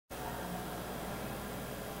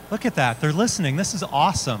Look at that. They're listening. This is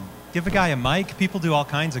awesome. Give a guy a mic. People do all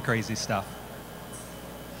kinds of crazy stuff.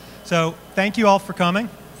 So thank you all for coming.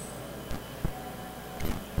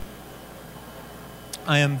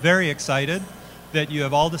 I am very excited that you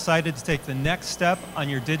have all decided to take the next step on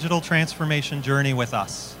your digital transformation journey with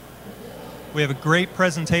us. We have a great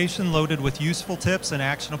presentation loaded with useful tips and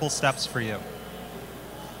actionable steps for you.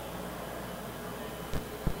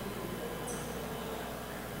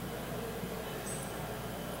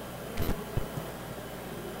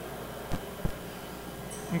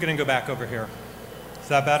 I'm going to go back over here. Is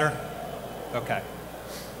that better? Okay.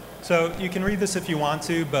 So you can read this if you want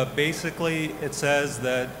to, but basically it says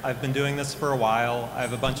that I've been doing this for a while. I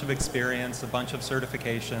have a bunch of experience, a bunch of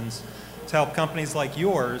certifications to help companies like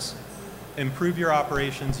yours improve your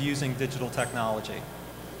operations using digital technology.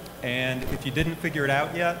 And if you didn't figure it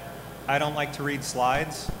out yet, I don't like to read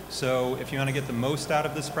slides. So if you want to get the most out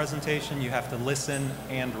of this presentation, you have to listen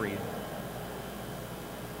and read.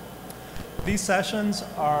 These sessions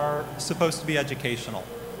are supposed to be educational,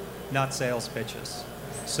 not sales pitches.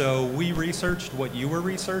 So we researched what you were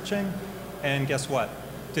researching, and guess what?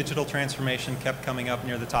 Digital transformation kept coming up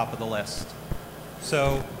near the top of the list.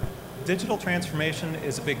 So digital transformation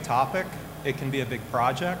is a big topic. It can be a big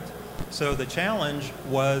project. So the challenge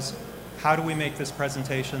was, how do we make this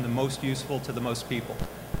presentation the most useful to the most people?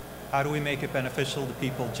 How do we make it beneficial to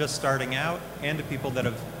people just starting out and to people that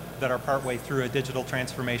are partway through a digital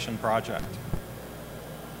transformation project?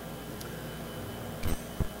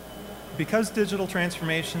 Because digital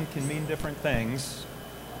transformation can mean different things,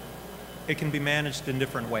 it can be managed in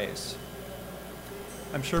different ways.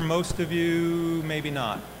 I'm sure most of you, maybe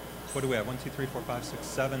not. What do we have? 1, 2, 3, 4, 5, 6,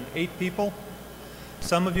 7, 8 people.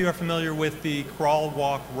 Some of you are familiar with the crawl,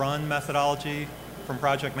 walk, run methodology from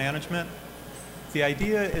project management. The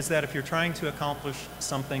idea is that if you're trying to accomplish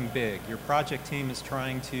something big, your project team is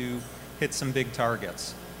trying to hit some big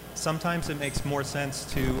targets. Sometimes it makes more sense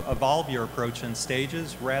to evolve your approach in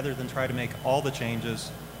stages rather than try to make all the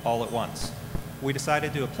changes all at once. We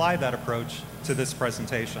decided to apply that approach to this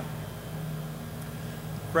presentation.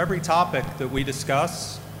 For every topic that we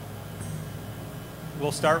discuss,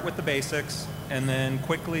 we'll start with the basics and then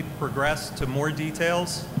quickly progress to more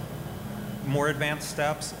details, more advanced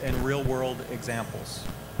steps, and real-world examples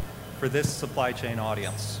for this supply chain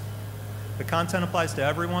audience. The content applies to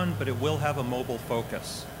everyone, but it will have a mobile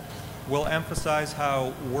focus. We'll emphasize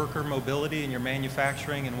how worker mobility in your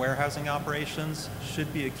manufacturing and warehousing operations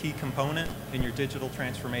should be a key component in your digital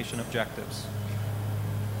transformation objectives.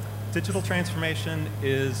 Digital transformation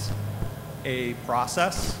is a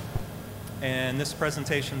process, and this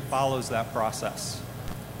presentation follows that process.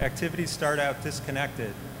 Activities start out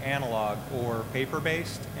disconnected, analog, or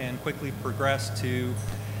paper-based, and quickly progress to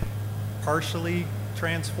partially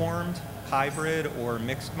transformed, hybrid, or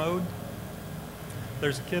mixed mode.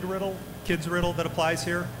 There's a kid's riddle that applies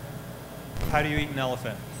here. How do you eat an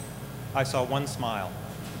elephant? I saw one smile.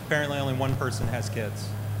 Apparently only one person has kids.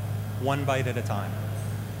 One bite at a time.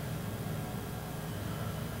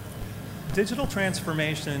 Digital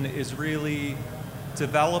transformation is really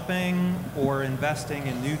developing or investing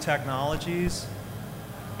in new technologies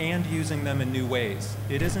and using them in new ways.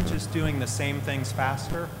 It isn't just doing the same things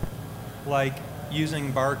faster, like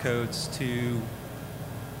using barcodes to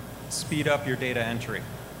speed up your data entry.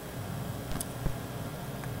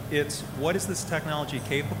 It's what is this technology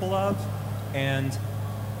capable of, and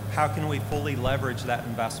how can we fully leverage that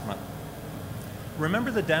investment? Remember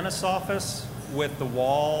the dentist's office with the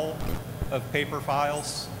wall of paper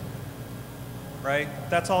files, right?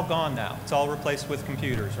 That's all gone now. It's all replaced with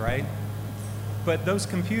computers, right? But those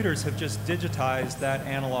computers have just digitized that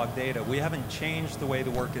analog data. We haven't changed the way the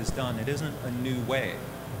work is done. It isn't a new way.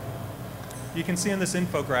 You can see in this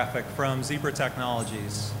infographic from Zebra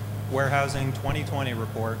Technologies, Warehousing 2020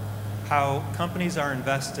 report, how companies are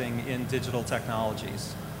investing in digital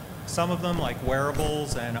technologies. Some of them, like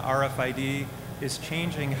wearables and RFID, is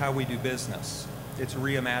changing how we do business. It's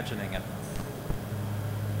reimagining it.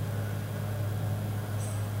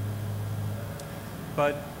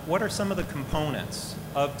 But what are some of the components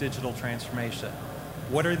of digital transformation?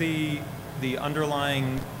 What are the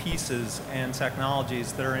underlying pieces and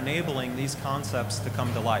technologies that are enabling these concepts to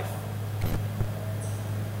come to life?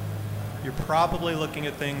 You're probably looking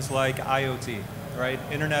at things like IoT, right?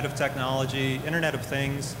 Internet of Technology, Internet of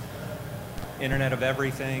Things, Internet of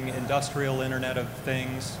Everything, Industrial Internet of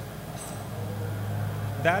Things.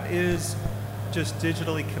 That is just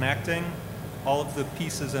digitally connecting all of the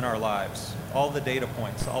pieces in our lives, all the data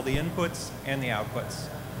points, all the inputs and the outputs.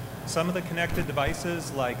 Some of the connected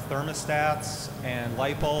devices like thermostats and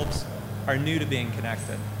light bulbs are new to being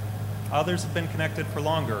connected. Others have been connected for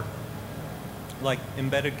longer, like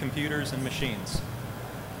embedded computers and machines.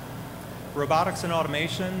 Robotics and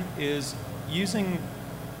automation is using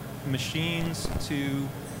machines to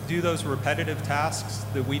do those repetitive tasks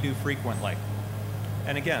that we do frequently.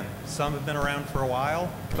 And again, some have been around for a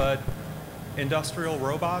while, but industrial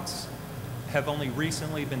robots have only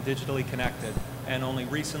recently been digitally connected and only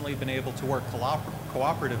recently been able to work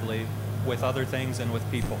cooperatively with other things and with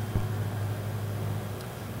people.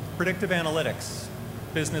 Predictive analytics,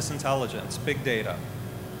 business intelligence, big data.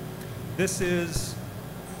 This is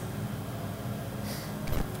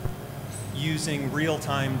using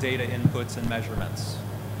real-time data inputs and measurements,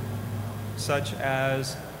 such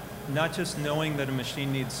as not just knowing that a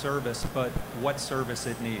machine needs service, but what service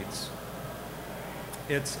it needs.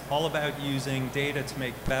 It's all about using data to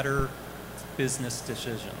make better business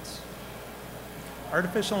decisions.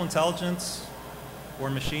 Artificial intelligence or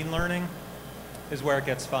machine learning is where it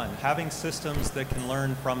gets fun, having systems that can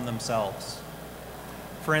learn from themselves.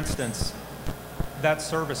 For instance, that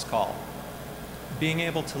service call, being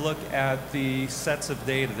able to look at the sets of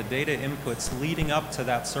data, the data inputs leading up to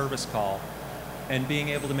that service call, and being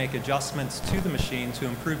able to make adjustments to the machine to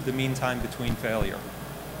improve the mean time between failure.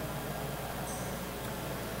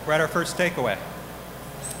 We're at our first takeaway.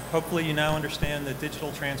 Hopefully you now understand that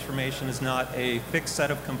digital transformation is not a fixed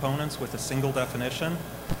set of components with a single definition,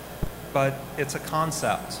 but it's a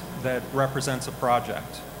concept that represents a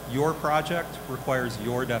project. Your project requires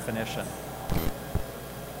your definition.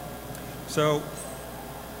 So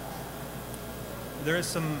there is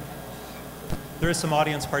some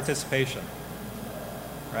audience participation,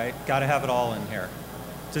 right? Got to have it all in here.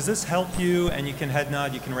 Does this help you? And you can head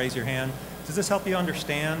nod, you can raise your hand. Does this help you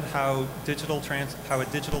understand how a digital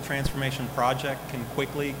transformation project can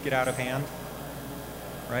quickly get out of hand?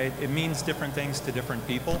 Right? It means different things to different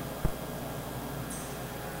people.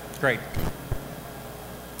 Great.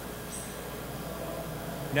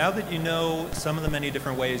 Now that you know some of the many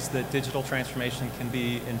different ways that digital transformation can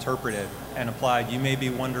be interpreted and applied, you may be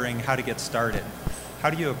wondering how to get started. How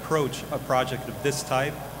do you approach a project of this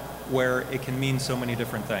type where it can mean so many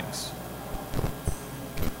different things?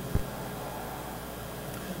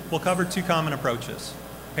 We'll cover two common approaches,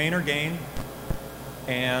 pain or gain,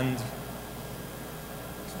 and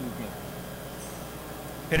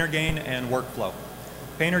workflow.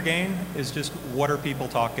 Pain or gain is just what are people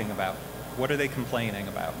talking about? What are they complaining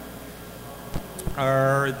about?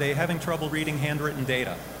 Are they having trouble reading handwritten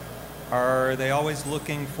data? Are they always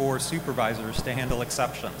looking for supervisors to handle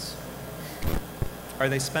exceptions? Are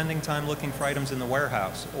they spending time looking for items in the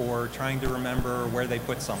warehouse or trying to remember where they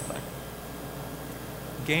put something?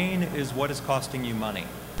 Gain is what is costing you money.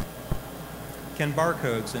 Can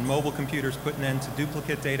barcodes and mobile computers put an end to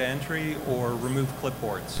duplicate data entry or remove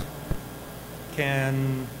clipboards?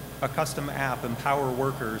 Can a custom app empower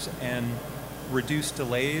workers and reduce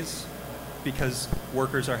delays because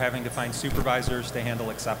workers are having to find supervisors to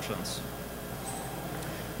handle exceptions?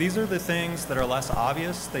 These are the things that are less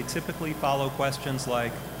obvious. They typically follow questions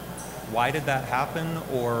like, why did that happen,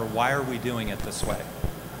 or why are we doing it this way?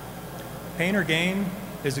 Pain or gain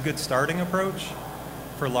is a good starting approach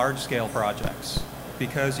for large-scale projects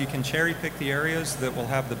because you can cherry-pick the areas that will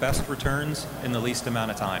have the best returns in the least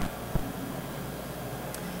amount of time.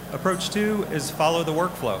 Approach 2 is follow the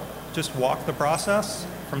workflow. Just walk the process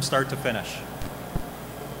from start to finish.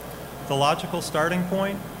 The logical starting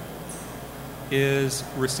point is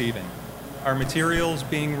receiving. Are materials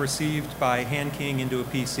being received by hand keying into a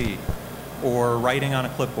PC or writing on a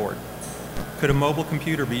clipboard? Could a mobile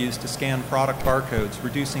computer be used to scan product barcodes,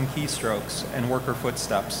 reducing keystrokes and worker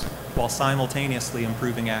footsteps while simultaneously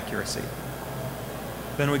improving accuracy?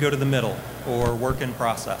 Then we go to the middle, or work in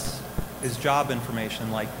process. Is job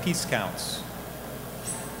information like piece counts,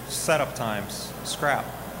 setup times, scrap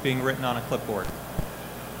being written on a clipboard?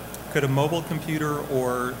 Could a mobile computer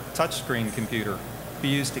or touchscreen computer be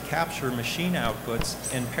used to capture machine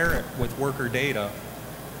outputs and pair it with worker data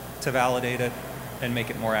to validate it and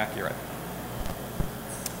make it more accurate?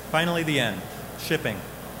 Finally, the end, shipping.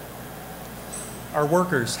 Are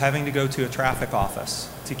workers having to go to a traffic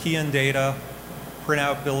office to key in data, print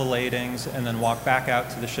out bill of ladings, and then walk back out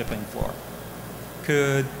to the shipping floor?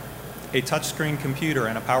 Could a touchscreen computer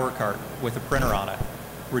and a power cart with a printer on it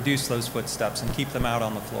reduce those footsteps and keep them out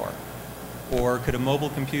on the floor? Or could a mobile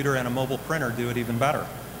computer and a mobile printer do it even better?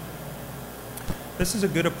 This is a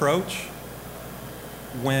good approach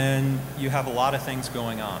when you have a lot of things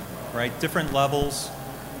going on, right? Different levels,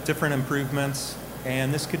 different improvements,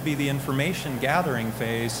 and this could be the information gathering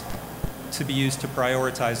phase to be used to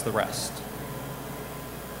prioritize the rest.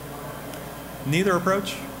 Neither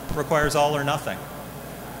approach requires all or nothing.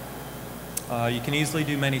 You can easily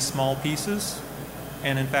do many small pieces,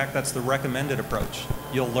 and in fact, that's the recommended approach.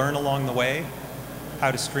 You'll learn along the way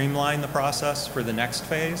how to streamline the process for the next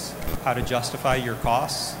phase, how to justify your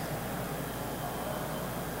costs.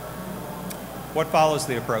 What follows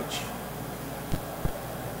the approach?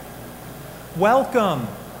 Welcome!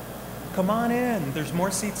 Come on in. There's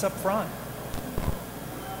more seats up front.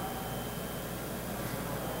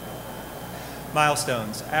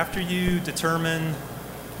 Milestones. After you determine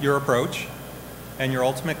your approach and your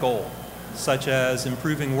ultimate goal, such as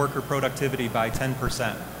improving worker productivity by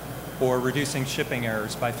 10% or reducing shipping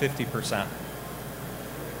errors by 50%,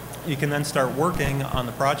 you can then start working on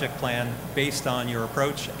the project plan based on your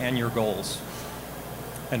approach and your goals.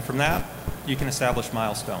 And from that, you can establish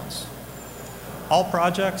milestones. All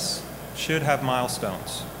projects should have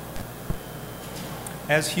milestones.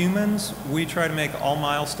 As humans, we try to make all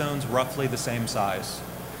milestones roughly the same size,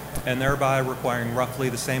 and thereby requiring roughly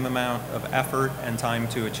the same amount of effort and time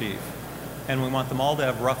to achieve. And we want them all to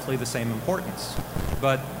have roughly the same importance.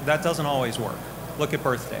 But that doesn't always work. Look at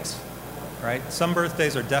birthdays, right? Some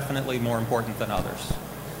birthdays are definitely more important than others.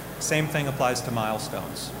 Same thing applies to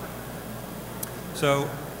milestones. So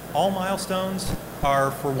all milestones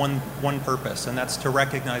are for one purpose, and that's to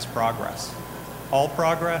recognize progress. All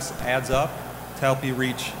progress adds up to help you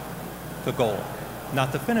reach the goal.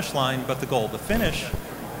 Not the finish line, but the goal. The finish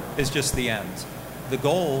is just the end. The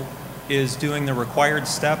goal is doing the required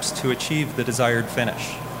steps to achieve the desired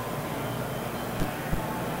finish.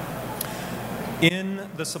 In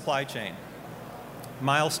the supply chain,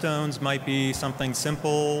 milestones might be something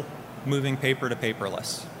simple, moving paper to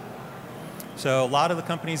paperless. So a lot of the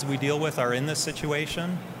companies we deal with are in this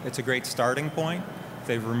situation. It's a great starting point.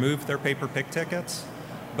 They've removed their paper pick tickets,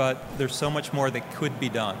 but there's so much more that could be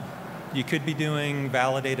done. You could be doing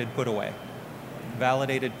validated put away,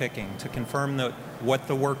 validated picking to confirm that what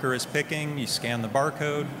the worker is picking. You scan the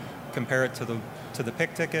barcode, compare it to the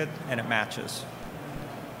pick ticket, and it matches.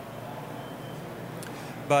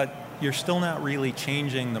 But you're still not really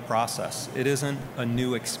changing the process. It isn't a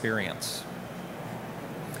new experience.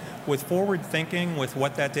 With forward thinking, with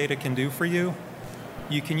what that data can do for you,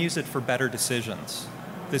 you can use it for better decisions.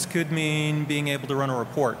 This could mean being able to run a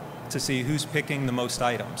report to see who's picking the most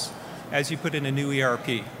items. As you put in a new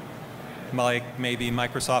ERP, like maybe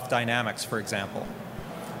Microsoft Dynamics, for example,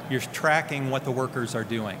 you're tracking what the workers are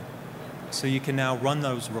doing. So you can now run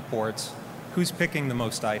those reports, who's picking the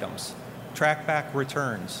most items, track back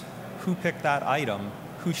returns, who picked that item,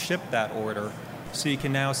 who shipped that order, so you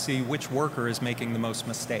can now see which worker is making the most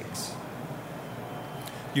mistakes.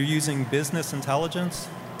 You're using business intelligence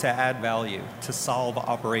to add value, to solve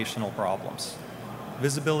operational problems.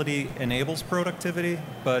 Visibility enables productivity,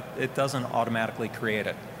 but it doesn't automatically create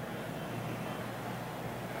it.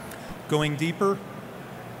 Going deeper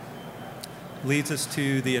leads us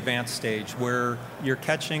to the advanced stage, where you're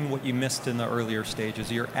catching what you missed in the earlier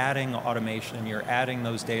stages. You're adding automation, you're adding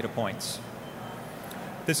those data points.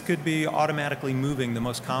 This could be automatically moving the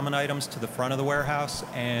most common items to the front of the warehouse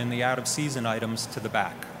and the out-of-season items to the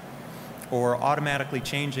back, or automatically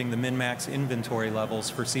changing the min-max inventory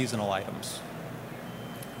levels for seasonal items,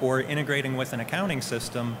 or integrating with an accounting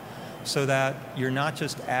system so that you're not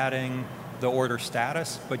just adding the order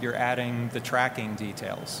status, but you're adding the tracking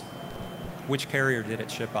details. Which carrier did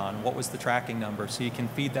it ship on? What was the tracking number? So you can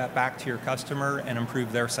feed that back to your customer and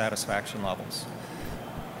improve their satisfaction levels.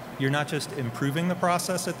 You're not just improving the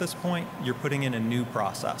process at this point, you're putting in a new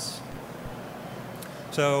process.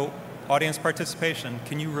 So, audience participation,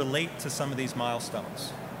 can you relate to some of these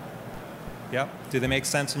milestones? Yep. Do they make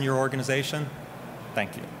sense in your organization?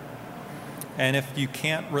 Thank you. And if you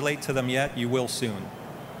can't relate to them yet, you will soon.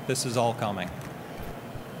 This is all coming.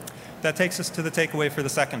 That takes us to the takeaway for the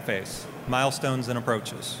second phase, milestones and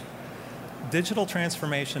approaches. Digital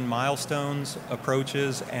transformation milestones,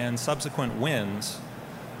 approaches, and subsequent wins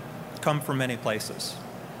come from many places.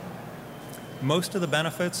 Most of the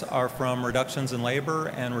benefits are from reductions in labor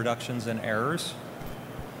and reductions in errors.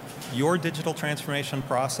 Your digital transformation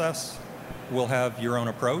process will have your own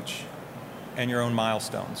approach and your own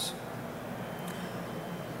milestones.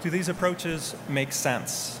 Do these approaches make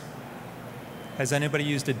sense? Has anybody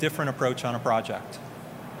used a different approach on a project?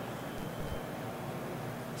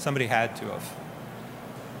 Somebody had to have.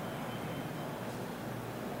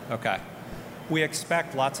 Okay. We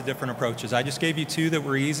expect lots of different approaches. I just gave you two that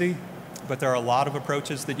were easy, but there are a lot of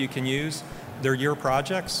approaches that you can use. They're your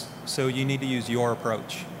projects, so you need to use your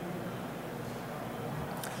approach.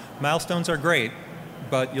 Milestones are great,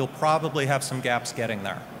 but you'll probably have some gaps getting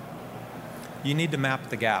there. You need to map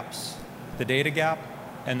the gaps, the data gap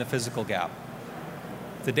and the physical gap.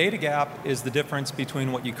 The data gap is the difference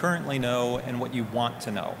between what you currently know and what you want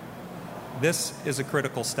to know. This is a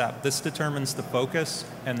critical step. This determines the focus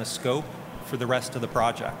and the scope for the rest of the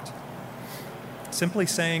project. Simply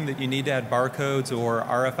saying that you need to add barcodes or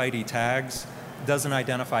RFID tags doesn't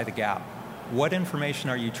identify the gap. What information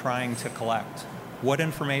are you trying to collect? What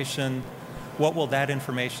will that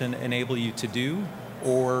information enable you to do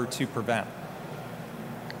or to prevent?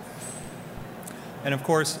 And of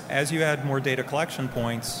course, as you add more data collection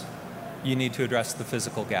points, you need to address the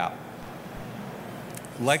physical gap.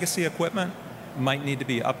 Legacy equipment might need to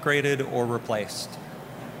be upgraded or replaced.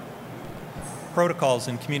 Protocols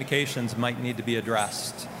and communications might need to be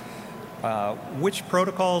addressed. Which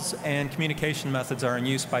protocols and communication methods are in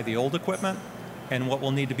use by the old equipment, and what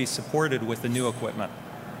will need to be supported with the new equipment?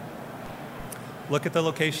 Look at the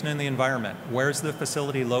location and the environment. Where's the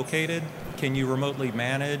facility located? Can you remotely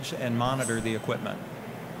manage and monitor the equipment?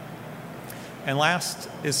 And last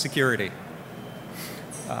is security.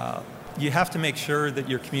 You have to make sure that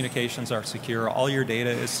your communications are secure, all your data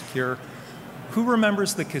is secure. Who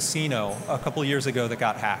remembers the casino a couple years ago that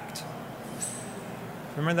got hacked?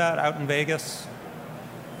 Remember that out in Vegas?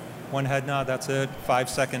 One head nod, that's it.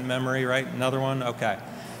 5-second memory, right? Another one, okay.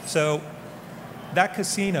 So that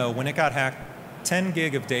casino, when it got hacked, 10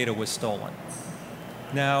 gig of data was stolen.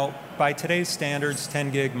 Now, by today's standards,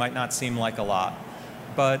 10 gig might not seem like a lot,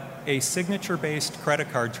 but a signature-based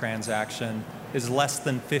credit card transaction is less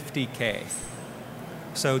than 50K.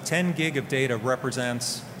 So 10 gig of data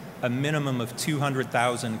represents a minimum of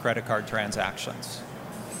 200,000 credit card transactions.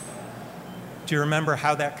 Do you remember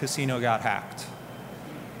how that casino got hacked?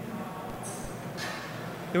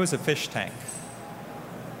 It was a fish tank.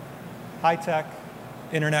 High-tech,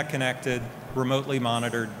 internet-connected, remotely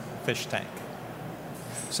monitored fish tank.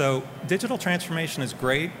 So digital transformation is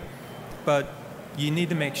great, but you need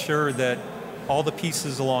to make sure that all the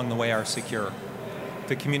pieces along the way are secure.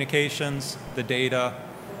 The communications, the data,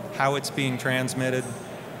 how it's being transmitted.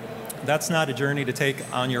 That's not a journey to take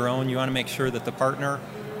on your own. You want to make sure that the partner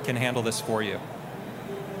can handle this for you.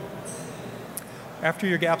 After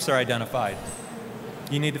your gaps are identified,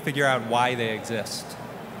 you need to figure out why they exist.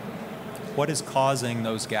 What is causing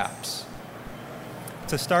those gaps?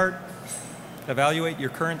 To start, evaluate your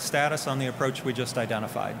current status on the approach we just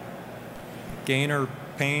identified. Gain or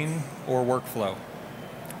pain or workflow.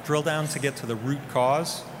 Drill down to get to the root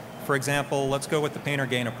cause. For example, let's go with the pain or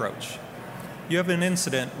gain approach. You have an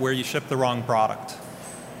incident where you shipped the wrong product.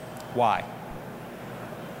 Why?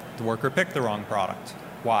 The worker picked the wrong product.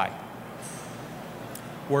 Why?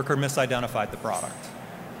 Worker misidentified the product.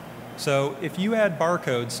 So if you add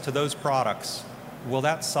barcodes to those products, will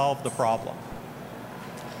that solve the problem?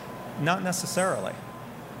 Not necessarily.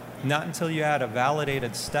 Not until you add a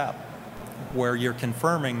validated step where you're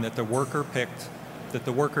confirming that the worker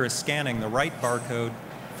is scanning the right barcode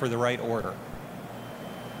for the right order.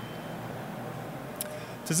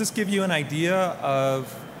 Does this give you an idea of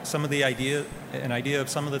some of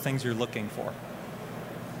the things you're looking for?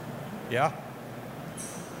 Yeah?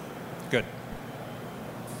 Good.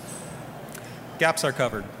 Gaps are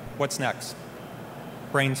covered. What's next?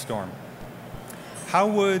 Brainstorm. How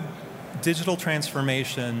would digital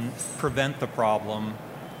transformation prevent the problem,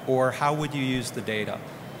 or how would you use the data?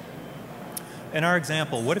 In our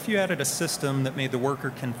example, what if you added a system that made the worker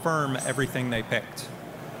confirm everything they picked?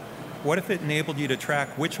 What if it enabled you to track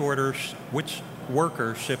which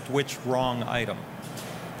worker shipped which wrong item,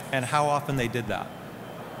 and how often they did that?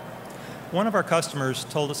 One of our customers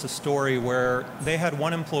told us a story where they had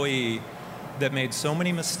one employee that made so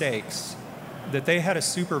many mistakes that they had a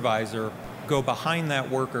supervisor go behind that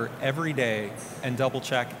worker every day and double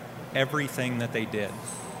check everything that they did.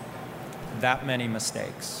 That many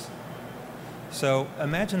mistakes. So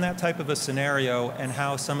imagine that type of a scenario and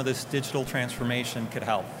how some of this digital transformation could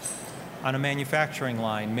help. On a manufacturing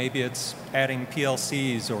line, maybe it's adding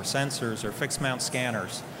PLCs or sensors or fixed mount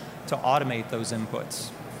scanners to automate those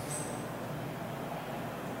inputs.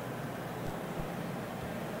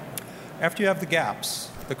 After you have the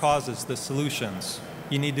gaps, the causes, the solutions,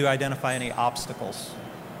 you need to identify any obstacles.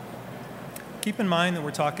 Keep in mind that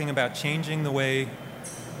we're talking about changing the way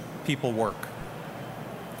people work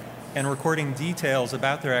and recording details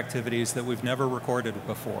about their activities that we've never recorded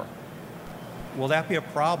before. Will that be a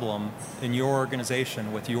problem in your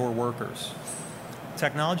organization with your workers?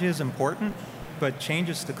 Technology is important, but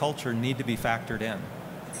changes to culture need to be factored in.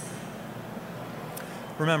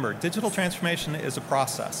 Remember, digital transformation is a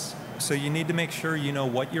process, so you need to make sure you know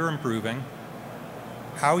what you're improving,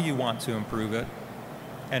 how you want to improve it,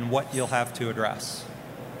 and what you'll have to address.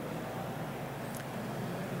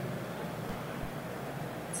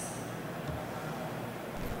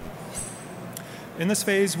 In this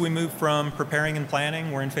phase, we move from preparing and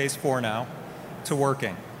planning, we're in phase 4 now, to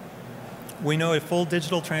working. We know a full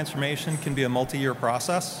digital transformation can be a multi-year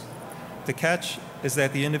process. The catch is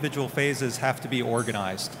that the individual phases have to be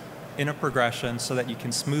organized in a progression so that you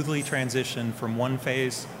can smoothly transition from one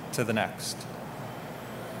phase to the next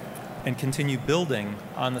and continue building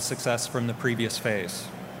on the success from the previous phase.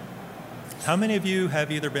 How many of you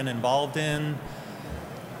have either been involved in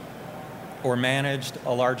or managed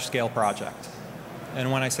a large-scale project? And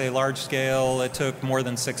when I say large-scale, it took more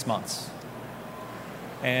than 6 months.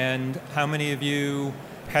 And how many of you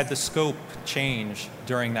had the scope change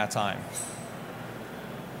during that time?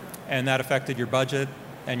 And that affected your budget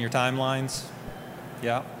and your timelines?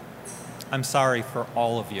 Yeah. I'm sorry for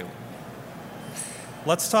all of you.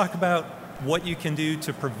 Let's talk about what you can do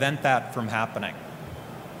to prevent that from happening.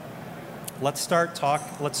 Let's talk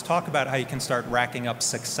about how you can start racking up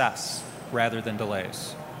success rather than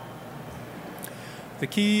delays. The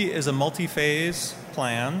key is a multi-phase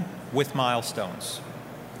plan with milestones.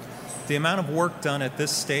 The amount of work done at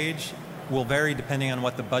this stage will vary depending on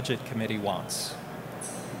what the budget committee wants.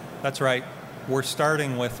 That's right, we're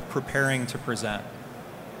starting with preparing to present,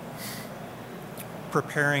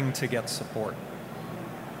 preparing to get support.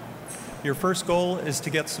 Your first goal is to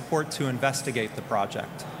get support to investigate the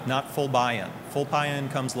project, not full buy-in. Full buy-in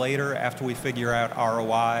comes later after we figure out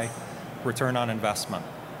ROI, return on investment.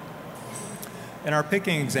 In our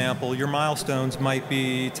picking example, your milestones might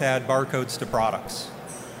be to add barcodes to products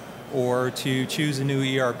or to choose a new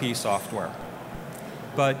ERP software.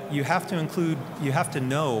 But you have to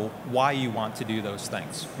know why you want to do those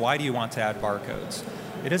things. Why do you want to add barcodes?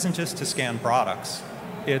 It isn't just to scan products.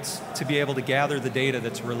 It's to be able to gather the data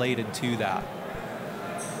that's related to that.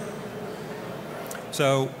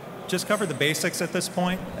 So just cover the basics at this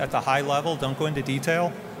point, at the high level. Don't go into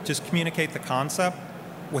detail. Just communicate the concept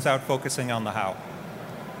without focusing on the how.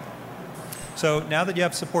 So now that you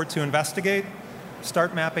have support to investigate,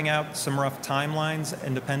 start mapping out some rough timelines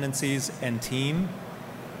and dependencies and team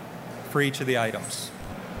for each of the items.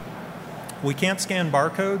 We can't scan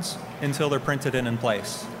barcodes until they're printed in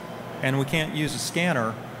place. And we can't use a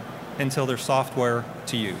scanner until there's software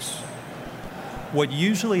to use. What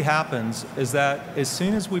usually happens is that as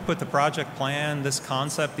soon as we put the project plan, this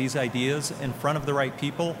concept, these ideas in front of the right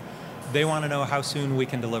people, they want to know how soon we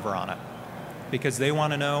can deliver on it. Because they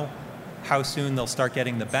want to know how soon they'll start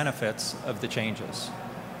getting the benefits of the changes.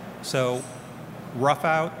 So rough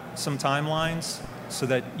out some timelines so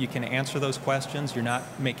that you can answer those questions. You're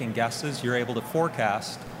not making guesses. You're able to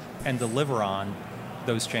forecast and deliver on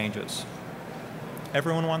those changes.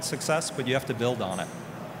 Everyone wants success, but you have to build on it.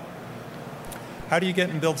 How do you get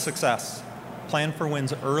and build success? Plan for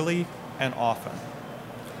wins early and often.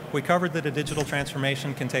 We covered that a digital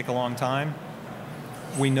transformation can take a long time.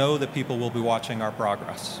 We know that people will be watching our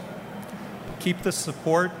progress. Keep the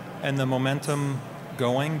support and the momentum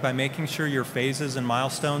going by making sure your phases and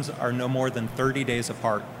milestones are no more than 30 days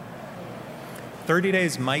apart. 30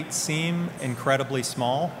 days might seem incredibly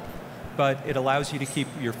small, but it allows you to keep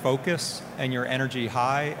your focus and your energy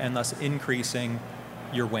high and thus increasing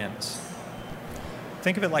your wins.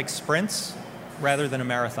 Think of it like sprints rather than a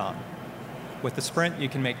marathon. With the sprint, you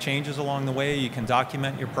can make changes along the way, you can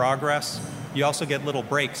document your progress. You also get little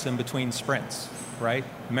breaks in between sprints, right?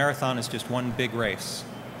 Marathon is just one big race.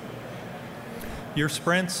 Your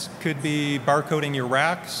sprints could be barcoding your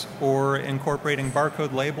racks or incorporating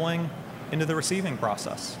barcode labeling into the receiving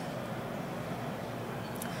process.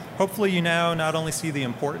 Hopefully you now not only see the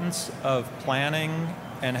importance of planning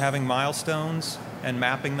and having milestones and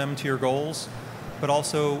mapping them to your goals, but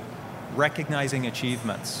also recognizing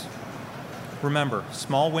achievements. Remember,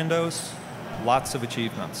 small windows, lots of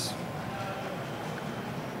achievements.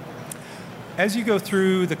 As you go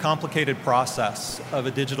through the complicated process of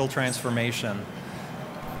a digital transformation,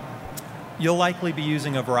 you'll likely be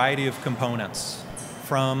using a variety of components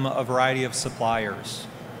from a variety of suppliers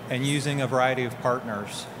and using a variety of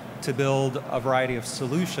partners to build a variety of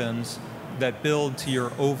solutions that build to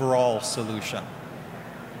your overall solution.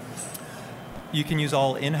 You can use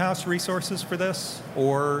all in-house resources for this,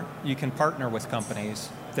 or you can partner with companies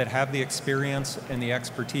that have the experience and the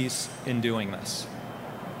expertise in doing this.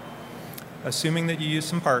 Assuming that you use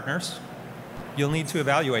some partners, you'll need to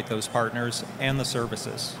evaluate those partners and the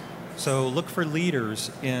services. So look for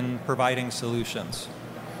leaders in providing solutions.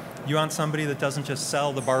 You want somebody that doesn't just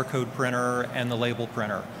sell the barcode printer and the label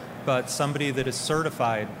printer, but somebody that is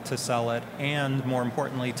certified to sell it and, more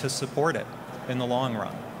importantly, to support it in the long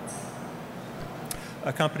run.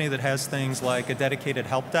 A company that has things like a dedicated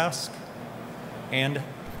help desk and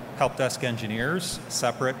help desk engineers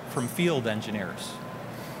separate from field engineers.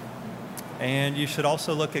 And you should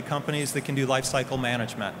also look at companies that can do lifecycle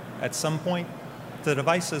management. At some point, the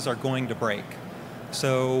devices are going to break.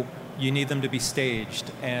 So you need them to be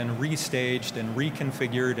staged and restaged and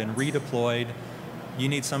reconfigured and redeployed. You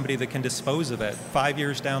need somebody that can dispose of it. 5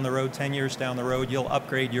 years down the road, 10 years down the road, you'll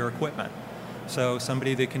upgrade your equipment. So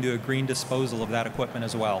somebody that can do a green disposal of that equipment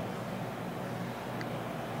as well.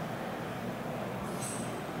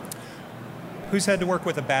 Who's had to work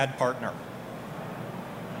with a bad partner?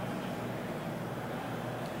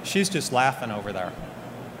 She's just laughing over there.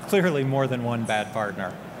 Clearly more than one bad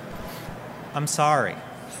partner. I'm sorry.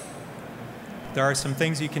 There are some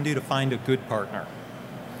things you can do to find a good partner.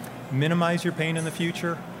 Minimize your pain in the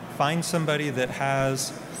future. Find somebody that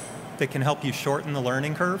can help you shorten the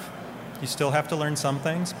learning curve. You still have to learn some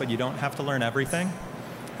things, but you don't have to learn everything.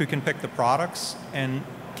 Who can pick the products and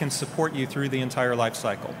can support you through the entire life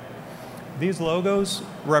cycle. These logos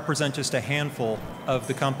represent just a handful of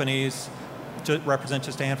the companies, represent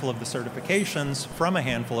just a handful of the certifications from a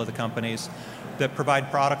handful of the companies that provide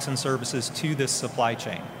products and services to this supply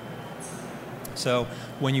chain. So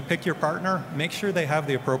when you pick your partner, make sure they have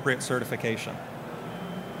the appropriate certification.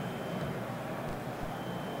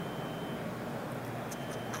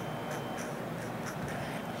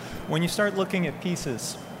 When you start looking at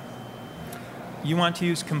pieces, you want to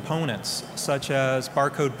use components such as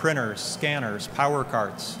barcode printers, scanners, power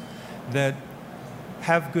cards that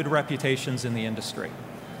have good reputations in the industry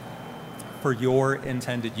for your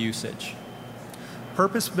intended usage.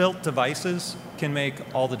 Purpose-built devices can make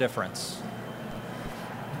all the difference.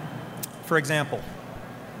 For example,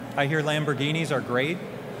 I hear Lamborghinis are great,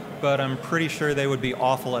 but I'm pretty sure they would be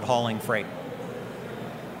awful at hauling freight.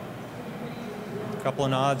 A couple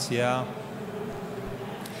of nods, yeah.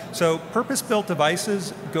 So purpose-built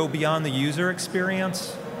devices go beyond the user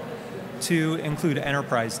experience to include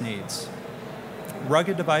enterprise needs.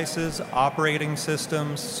 Rugged devices, operating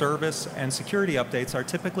systems, service, and security updates are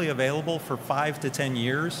typically available for 5 to 10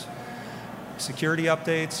 years. Security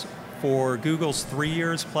updates for Google's 3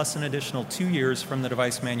 years plus an additional 2 years from the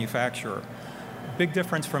device manufacturer. Big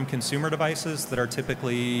difference from consumer devices that are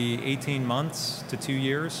typically 18 months to 2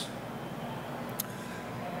 years.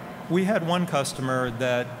 We had one customer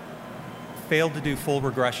that failed to do full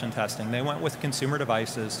regression testing. They went with consumer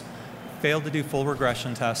devices, failed to do full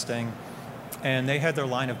regression testing, and they had their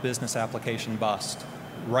line of business application bust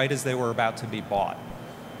right as they were about to be bought.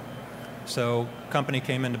 So company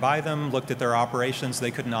came in to buy them, looked at their operations,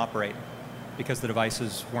 they couldn't operate because the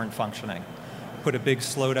devices weren't functioning. Put a big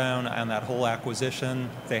slowdown on that whole acquisition.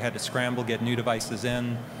 They had to scramble, get new devices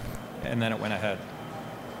in, and then it went ahead.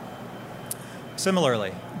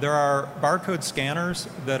 Similarly, there are barcode scanners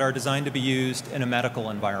that are designed to be used in a medical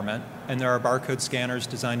environment, and there are barcode scanners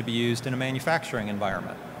designed to be used in a manufacturing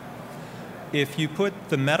environment. If you put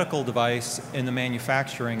the medical device in the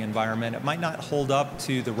manufacturing environment, it might not hold up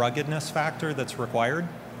to the ruggedness factor that's required.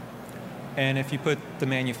 And if you put the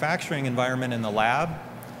manufacturing environment in the lab,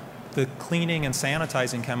 the cleaning and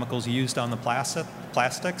sanitizing chemicals used on the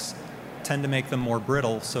plastics tend to make them more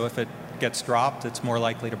brittle, so if it gets dropped, it's more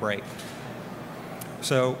likely to break.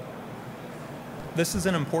 So this is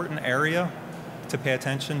an important area to pay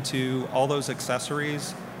attention to, all those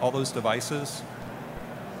accessories, all those devices.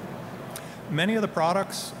 Many of the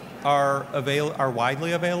products are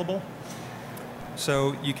widely available,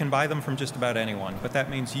 so you can buy them from just about anyone, but that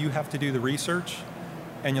means you have to do the research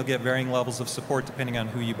and you'll get varying levels of support depending on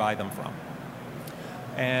who you buy them from.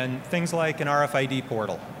 And things like an RFID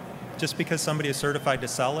portal. Just because somebody is certified to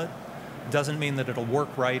sell it doesn't mean that it'll work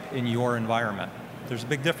right in your environment. There's a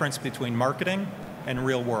big difference between marketing and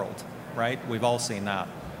real world, right? We've all seen that.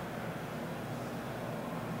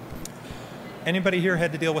 Anybody here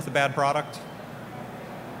had to deal with a bad product?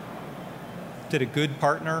 Did a good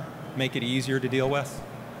partner make it easier to deal with?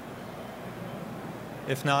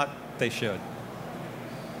 If not, they should.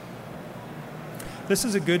 This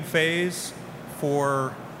is a good phase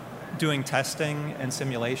for doing testing and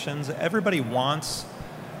simulations. Everybody wants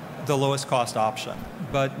the lowest cost option,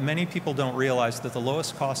 but many people don't realize that the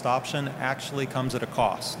lowest cost option actually comes at a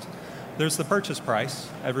cost. There's the purchase price,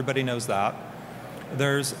 everybody knows that.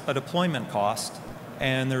 There's a deployment cost,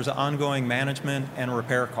 and there's ongoing management and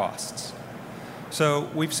repair costs. So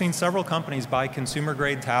we've seen several companies buy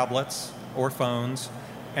consumer-grade tablets or phones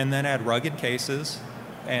and then add rugged cases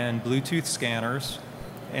and Bluetooth scanners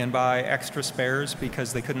and buy extra spares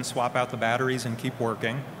because they couldn't swap out the batteries and keep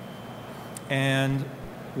working. And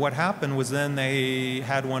what happened was then they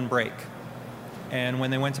had one break. And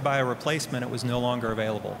when they went to buy a replacement, it was no longer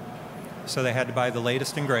available. So they had to buy the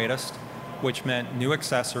latest and greatest, which meant new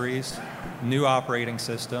accessories, new operating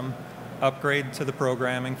system, upgrade to the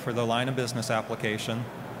programming for the line of business application.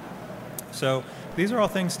 So these are all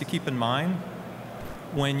things to keep in mind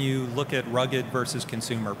when you look at rugged versus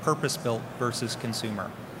consumer, purpose-built versus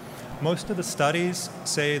consumer. Most of the studies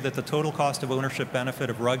say that the total cost of ownership benefit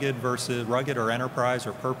of rugged or enterprise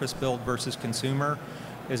or purpose-built versus consumer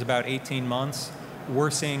is about 18 months. We're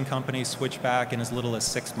seeing companies switch back in as little as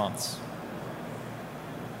 6 months.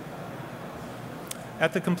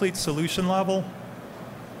 At the complete solution level,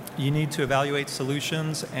 you need to evaluate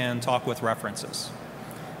solutions and talk with references.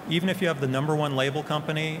 Even if you have the #1 label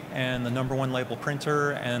company and the #1 label printer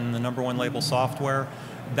and the #1 label software,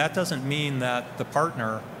 that doesn't mean that the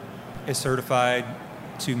partner is certified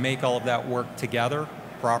to make all of that work together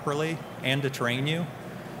properly and to train you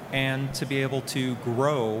and to be able to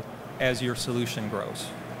grow as your solution grows.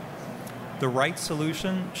 The right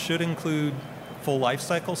solution should include full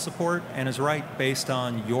lifecycle support and is right based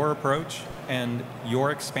on your approach and your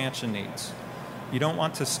expansion needs. You don't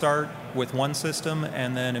want to start with one system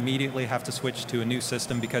and then immediately have to switch to a new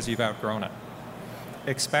system because you've outgrown it.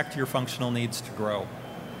 Expect your functional needs to grow.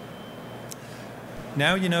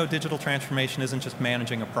 Now you know digital transformation isn't just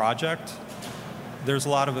managing a project. There's a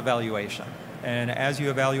lot of evaluation. And as you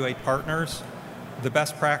evaluate partners, the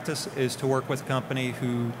best practice is to work with a company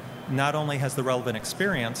who not only has the relevant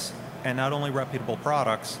experience and not only reputable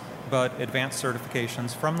products, but advanced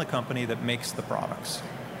certifications from the company that makes the products.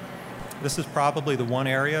 This is probably the one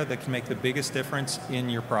area that can make the biggest difference in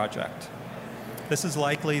your project. This is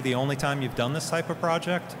likely the only time you've done this type of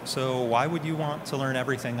project, so why would you want to learn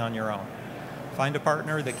everything on your own? Find a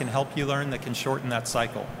partner that can help you learn, that can shorten that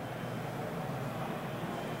cycle.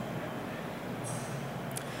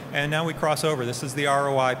 And now we cross over. This is the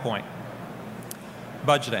ROI point.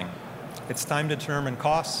 Budgeting. It's time to determine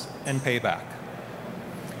costs and payback.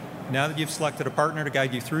 Now that you've selected a partner to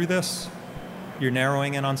guide you through this, you're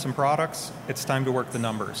narrowing in on some products, it's time to work the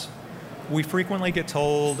numbers. We frequently get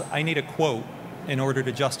told, I need a quote in order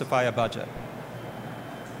to justify a budget.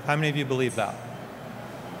 How many of you believe that?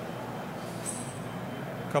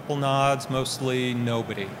 A couple nods, mostly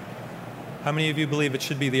nobody. How many of you believe it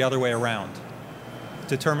should be the other way around?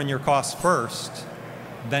 Determine your costs first,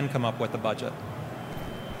 then come up with a budget.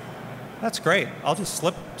 That's great. I'll just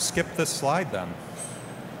skip this slide then.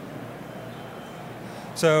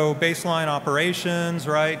 So baseline operations,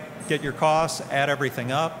 right? Get your costs, add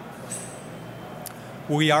everything up.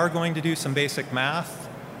 We are going to do some basic math,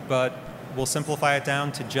 but we'll simplify it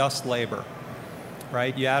down to just labor,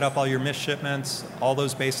 right? You add up all your missed shipments, all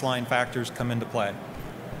those baseline factors come into play.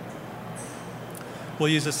 We'll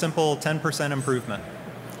use a simple 10% improvement,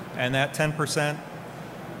 and that 10%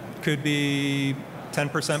 could be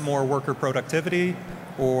 10% more worker productivity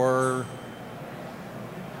or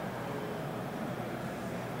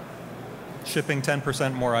shipping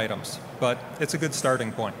 10% more items, but it's a good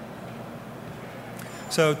starting point.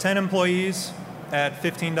 So 10 employees at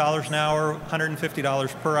 $15 an hour,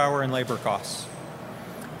 $150 per hour in labor costs.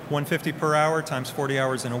 $150 per hour times 40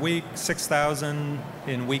 hours in a week, $6,000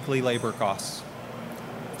 in weekly labor costs.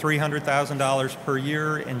 $300,000 per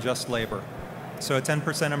year in just labor. So a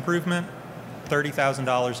 10% improvement,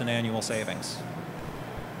 $30,000 in annual savings.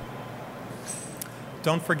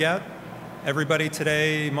 Don't forget, everybody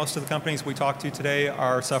today, most of the companies we talk to today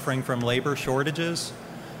are suffering from labor shortages.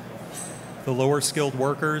 The lower skilled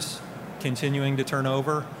workers continuing to turn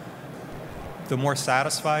over. The more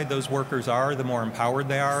satisfied those workers are, the more empowered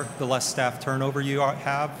they are, the less staff turnover you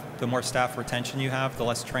have, the more staff retention you have, the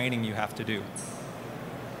less training you have to do.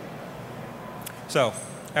 So,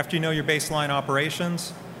 after you know your baseline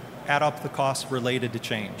operations, add up the costs related to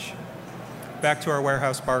change. Back to our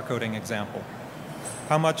warehouse barcoding example.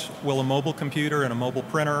 How much will a mobile computer and a mobile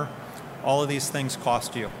printer, all of these things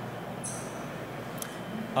cost you?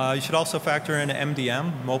 You should also factor in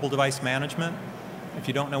MDM, mobile device management. If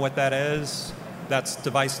you don't know what that is, that's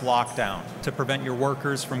device lockdown to prevent your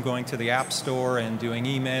workers from going to the App Store and doing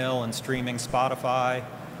email and streaming Spotify.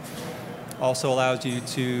 Also allows you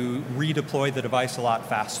to redeploy the device a lot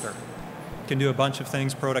faster. You can do a bunch of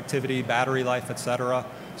things, productivity, battery life, etc.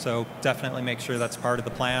 So definitely make sure that's part of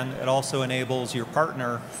the plan. It also enables your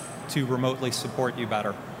partner to remotely support you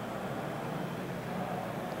better.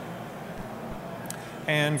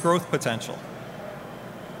 And growth potential.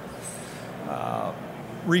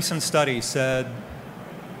 Recent study said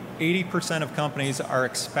 80% of companies are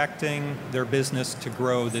expecting their business to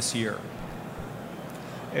grow this year.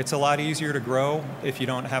 It's a lot easier to grow if you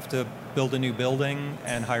don't have to build a new building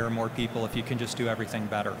and hire more people, if you can just do everything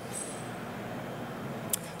better.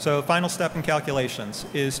 So the final step in calculations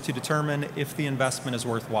is to determine if the investment is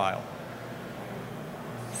worthwhile.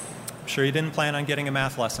 I'm sure you didn't plan on getting a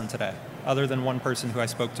math lesson today. other than one person who I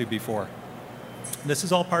spoke to before. This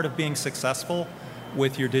is all part of being successful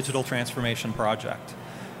with your digital transformation project.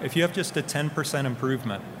 If you have just a 10%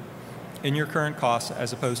 improvement in your current costs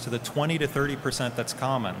as opposed to the 20 to 30% that's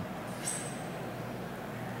common,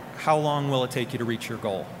 how long will it take you to reach your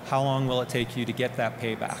goal? How long will it take you to get that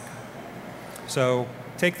payback? So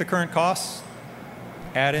take the current costs,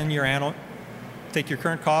 add in your take your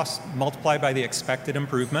current costs, multiply by the expected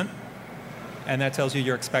improvement, and that tells you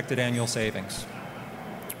your expected annual savings,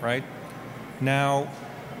 right? Now,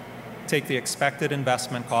 take the expected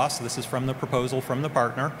investment costs, this is from the proposal from the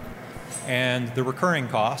partner, and the recurring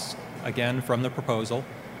costs, again from the proposal,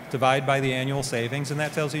 divide by the annual savings, and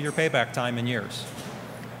that tells you your payback time in years.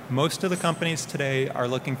 Most of the companies today are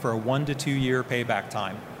looking for a 1 to 2 year payback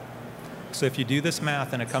time. So if you do this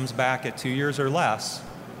math and it comes back at 2 years or less,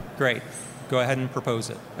 great, go ahead and propose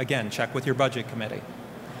it. Again, check with your budget committee.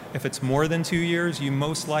 If it's more than 2 years, you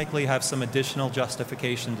most likely have some additional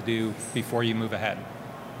justification to do before you move ahead.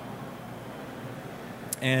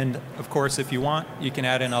 And of course, if you want, you can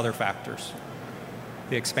add in other factors.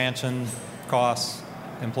 The expansion costs,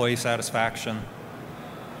 employee satisfaction.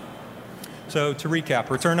 So to recap,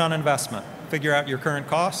 return on investment. Figure out your current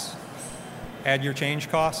costs, add your change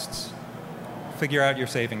costs, figure out your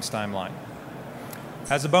savings timeline.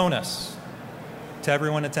 As a bonus to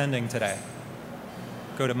everyone attending today,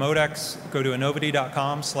 go to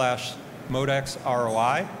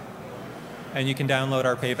inovity.com/ModexROI, and you can download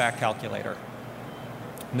our payback calculator.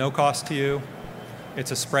 No cost to you.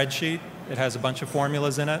 It's a spreadsheet. It has a bunch of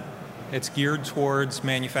formulas in it. It's geared towards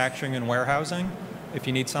manufacturing and warehousing. If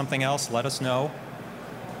you need something else, let us know.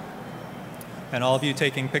 And all of you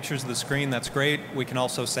taking pictures of the screen, that's great. We can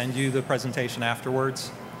also send you the presentation afterwards.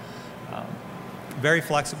 Very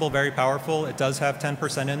flexible, very powerful. It does have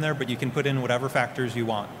 10% in there, but you can put in whatever factors you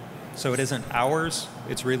want. So it isn't ours,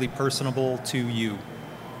 it's really personable to you.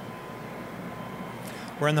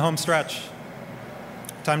 We're in the home stretch.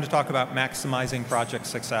 Time to talk about maximizing project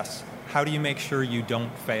success. How do you make sure you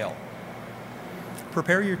don't fail?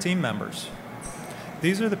 Prepare your team members.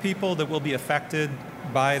 These are the people that will be affected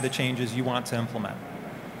by the changes you want to implement.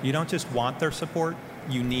 You don't just want their support,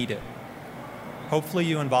 you need it. Hopefully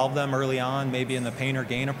you involve them early on, maybe in the pain or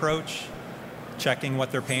gain approach, checking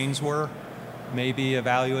what their pains were, maybe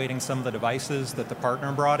evaluating some of the devices that the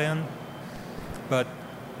partner brought in. But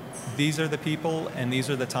these are the people and these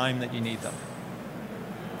are the time that you need them.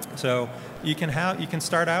 So you can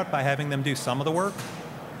start out by having them do some of the work.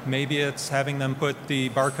 Maybe it's having them put the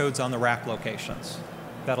barcodes on the rack locations.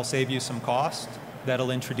 That'll save you some cost.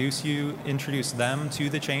 That'll introduce them to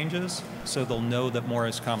the changes so they'll know that more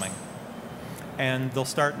is coming. And they'll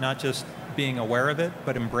start not just being aware of it,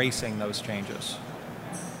 but embracing those changes.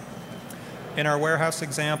 In our warehouse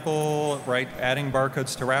example, right, adding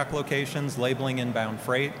barcodes to rack locations, labeling inbound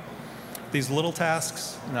freight. These little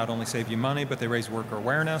tasks not only save you money, but they raise worker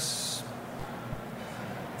awareness.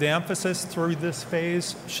 The emphasis through this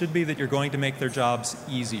phase should be that you're going to make their jobs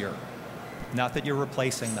easier, not that you're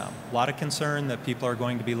replacing them. A lot of concern that people are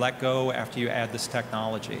going to be let go after you add this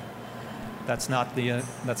technology. That's not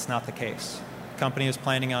the case. The company is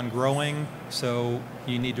planning on growing, so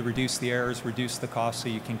you need to reduce the errors, reduce the cost so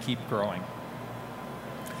you can keep growing.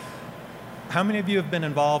 How many of you have been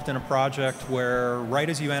involved in a project where right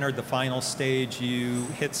as you entered the final stage, you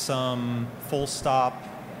hit some full stop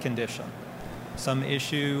condition? Some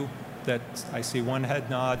issue that I see one head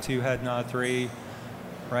nod, two head nod, three,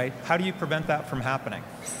 right? How do you prevent that from happening?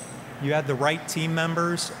 You had the right team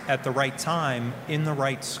members at the right time in the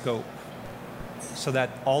right scope so that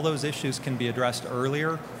all those issues can be addressed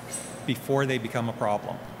earlier before they become a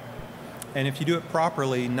problem. And if you do it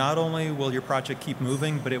properly, not only will your project keep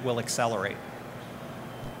moving, but it will accelerate.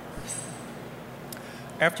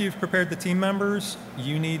 After you've prepared the team members,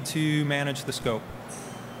 you need to manage the scope.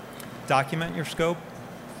 Document your scope,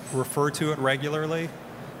 refer to it regularly.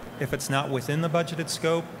 If it's not within the budgeted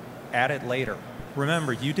scope, add it later.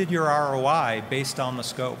 Remember, you did your ROI based on the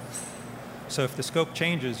scope. So if the scope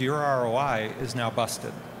changes, your ROI is now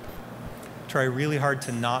busted. Try really hard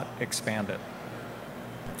to not expand it.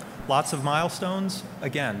 Lots of milestones.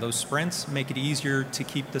 Again, those sprints make it easier to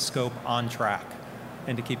keep the scope on track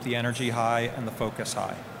and to keep the energy high and the focus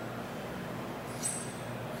high.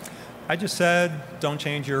 I just said, don't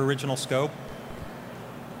change your original scope.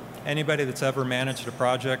 Anybody that's ever managed a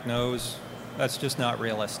project knows that's just not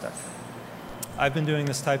realistic. I've been doing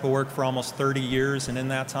this type of work for almost 30 years, and in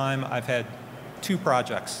that time, I've had 2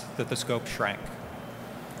 projects that the scope shrank.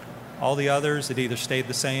 All the others, it either stayed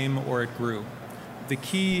the same or it grew. The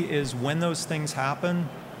key is when those things happen,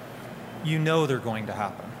 you know they're going to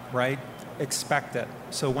happen, right? expect it.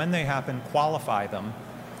 So when they happen, qualify them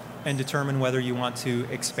and determine whether you want to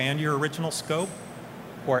expand your original scope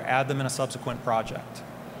or add them in a subsequent project.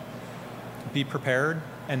 Be prepared,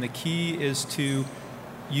 and the key is to,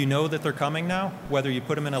 you know that they're coming now, whether you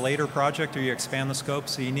put them in a later project or you expand the scope,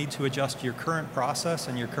 so you need to adjust your current process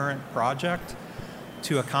and your current project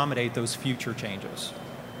to accommodate those future changes.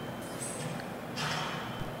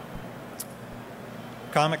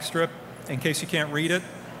 Comic strip, in case you can't read it,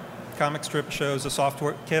 comic strip shows a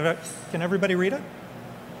software. Can everybody read it?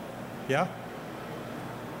 Yeah?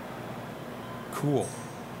 Cool.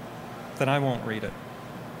 Then I won't read it.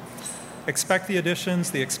 Expect the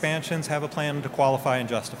additions, the expansions, have a plan to qualify and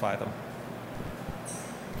justify them.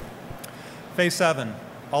 Phase 7,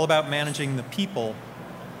 all about managing the people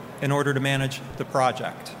in order to manage the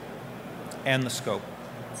project and the scope.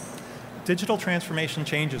 Digital transformation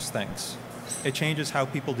changes things. It changes how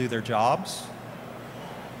people do their jobs.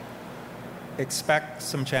 Expect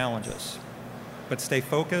some challenges, but stay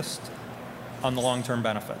focused on the long-term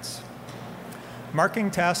benefits.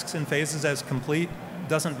 Marking tasks and phases as complete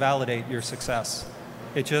doesn't validate your success.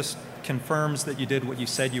 It just confirms that you did what you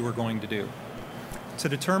said you were going to do. To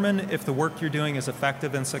determine if the work you're doing is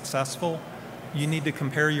effective and successful, you need to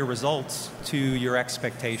compare your results to your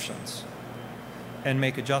expectations and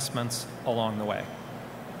make adjustments along the way.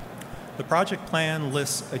 The project plan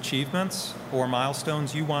lists achievements or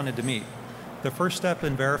milestones you wanted to meet. The first step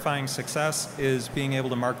in verifying success is being able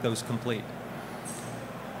to mark those complete.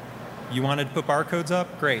 You wanted to put barcodes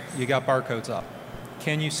up? Great, you got barcodes up.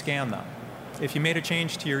 Can you scan them? If you made a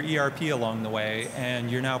change to your ERP along the way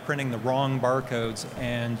and you're now printing the wrong barcodes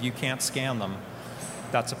and you can't scan them,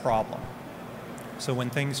 that's a problem. So when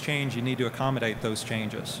things change, you need to accommodate those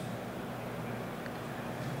changes.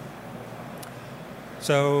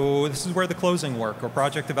 So this is where the closing work or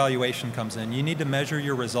project evaluation comes in. You need to measure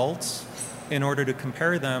your results in order to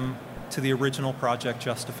compare them to the original project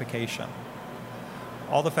justification.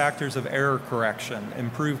 All the factors of error correction,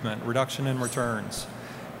 improvement, reduction in returns,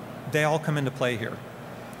 they all come into play here.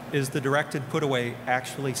 Is the directed put away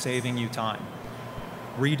actually saving you time?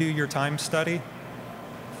 Redo your time study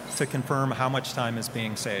to confirm how much time is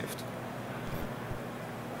being saved.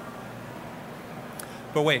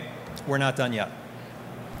 But wait, we're not done yet.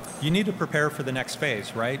 You need to prepare for the next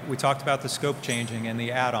phase, right? We talked about the scope changing and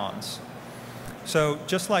the add-ons. So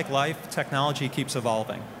just like life, technology keeps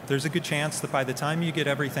evolving. There's a good chance that by the time you get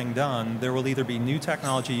everything done, there will either be new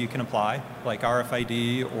technology you can apply, like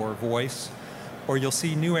RFID or voice, or you'll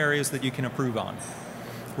see new areas that you can improve on.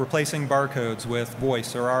 Replacing barcodes with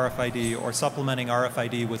voice or RFID, or supplementing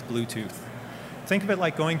RFID with Bluetooth. Think of it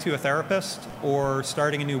like going to a therapist or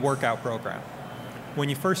starting a new workout program. When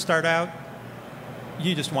you first start out,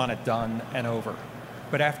 you just want it done and over.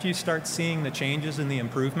 But after you start seeing the changes and the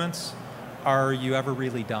improvements, are you ever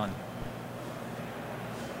really done?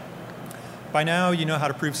 By now, you know how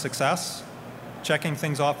to prove success. Checking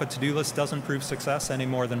things off a to-do list doesn't prove success any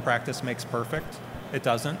more than practice makes perfect. It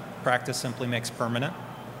doesn't. Practice simply makes permanent.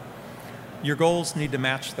 Your goals need to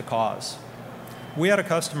match the cause. We had a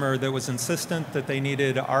customer that was insistent that they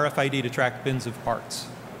needed RFID to track bins of parts.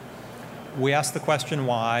 We asked the question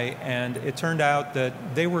why, and it turned out that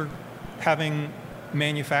they were having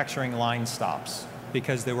manufacturing line stops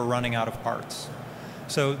because they were running out of parts.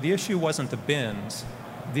 So the issue wasn't the bins,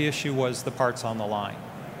 the issue was the parts on the line.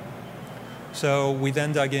 So we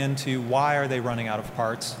then dug into why are they running out of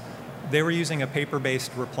parts. They were using a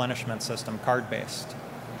paper-based replenishment system, card-based,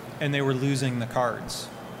 and they were losing the cards.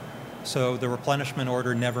 So the replenishment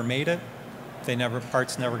order never made it,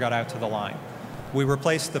 parts never got out to the line. We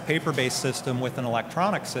replaced the paper-based system with an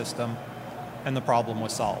electronic system, and the problem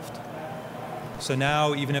was solved. So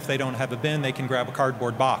now, even if they don't have a bin, they can grab a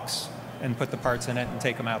cardboard box and put the parts in it and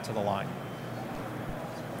take them out to the line.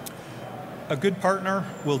 A good partner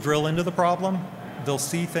will drill into the problem. They'll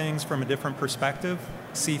see things from a different perspective,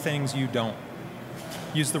 see things you don't.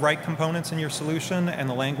 Use the right components in your solution, and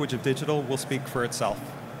the language of digital will speak for itself.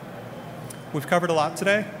 We've covered a lot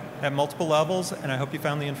today at multiple levels, and I hope you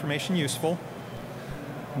found the information useful.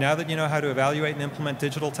 Now that you know how to evaluate and implement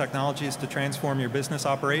digital technologies to transform your business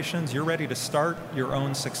operations, you're ready to start your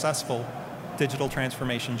own successful digital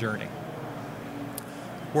transformation journey.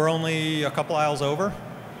 We're only a couple aisles over.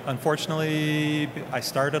 Unfortunately, I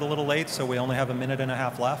started a little late, so we only have a minute and a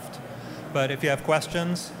half left. But if you have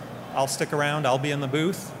questions, I'll stick around. I'll be in the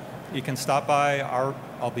booth. You can stop by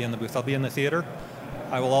I'll be in the booth. I'll be in the theater.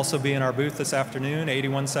 I will also be in our booth this afternoon,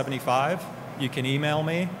 8175. You can email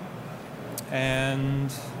me.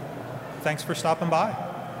 And thanks for stopping by.